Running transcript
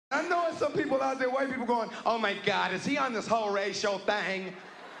I know there's some people out there, white people going, oh my God, is he on this whole racial thing?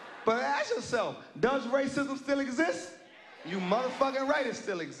 But ask yourself, does racism still exist? You motherfucking right, it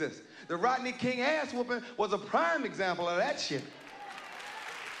still exists. The Rodney King ass whooping was a prime example of that shit.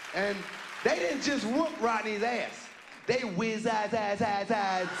 And they didn't just whoop Rodney's ass. They whiz-zipped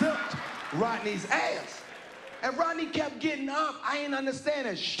Rodney's ass. And Rodney kept getting up. I ain't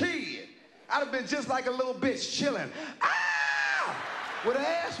understanding shit. I'd have been just like a little bitch chilling. Ah! With an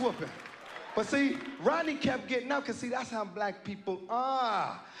ass whooping. But see, Rodney kept getting up because see, that's how black people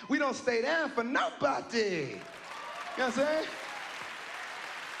are. We don't stay down for nobody. You know what I'm saying?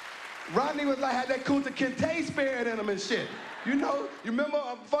 Rodney was like, had that Kunta Kinte spirit in him and shit. You know, you remember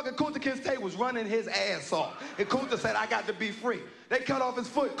fucking Kunta Kinte was running his ass off. And Kunta said, I got to be free. They cut off his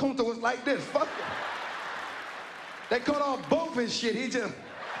foot. Kunta was like this, fuck it. They cut off both his shit. He just...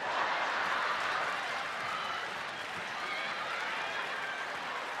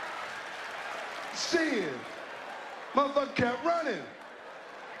 Shit. Motherfucker kept running.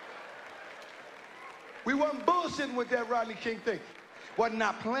 We wasn't bullshitting with that Rodney King thing. Wasn't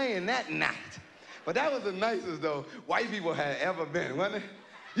not playing that night. But that was the nicest, though, white people had ever been, wasn't it?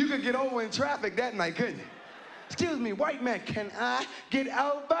 You could get over in traffic that night, couldn't you? Excuse me, white man, can I get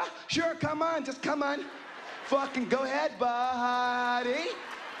over? Sure, come on, just come on. Fucking go ahead, buddy.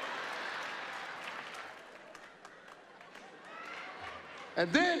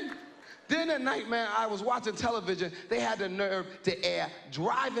 And then at night, man, I was watching television. They had the nerve to air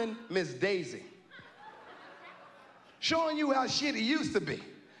Driving Miss Daisy. Showing you how shit it used to be.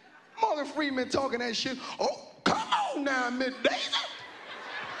 Morgan Freeman talking that shit. Oh, come on now, Miss Daisy.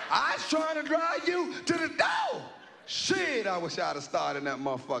 I was trying to drive you to the door. Shit, I wish I'd have started that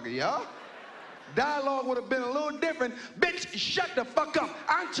motherfucker, y'all. Dialogue would have been a little different. Bitch, shut the fuck up.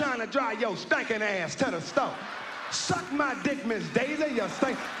 I'm trying to drive your stinking ass to the store. Suck my dick, Miss Daisy, you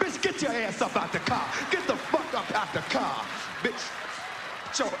stink. Bitch, get your ass up out the car. Get the fuck up out the car. Bitch,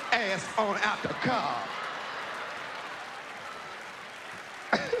 get your ass on out the car.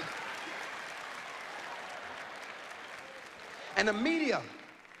 And the media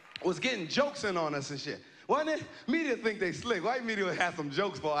was getting jokes in on us and shit. Wasn't it? Media think they slick. White media would have some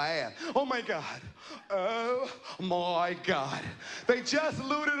jokes for our ass. Oh my God. Oh my God. They just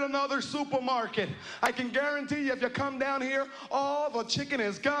looted another supermarket. I can guarantee you if you come down here, all the chicken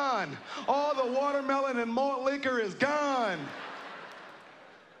is gone. All the watermelon and malt liquor is gone.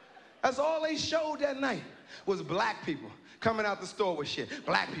 That's all they showed that night was black people coming out the store with shit.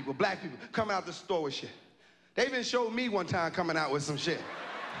 Black people coming out the store with shit. They even showed me one time coming out with some shit.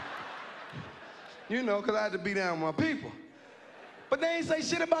 You know, because I had to be down with my people. But they ain't say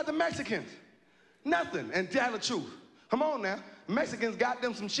shit about the Mexicans. Nothing. And tell the truth. Come on now. Mexicans got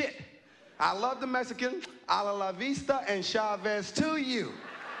them some shit. I love the Mexicans. A la vista and Chavez to you.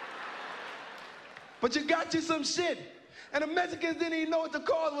 But you got you some shit. And the Mexicans didn't even know what the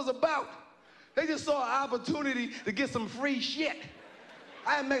cause was about. They just saw an opportunity to get some free shit.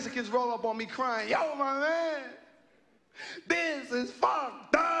 I had Mexicans roll up on me crying, yo, my man, this is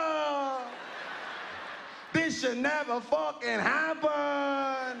fucked up. This should never fucking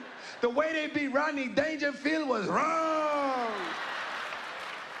happen. The way they beat Rodney Dangerfield was wrong.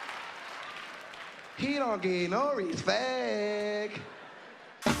 He don't get no respect.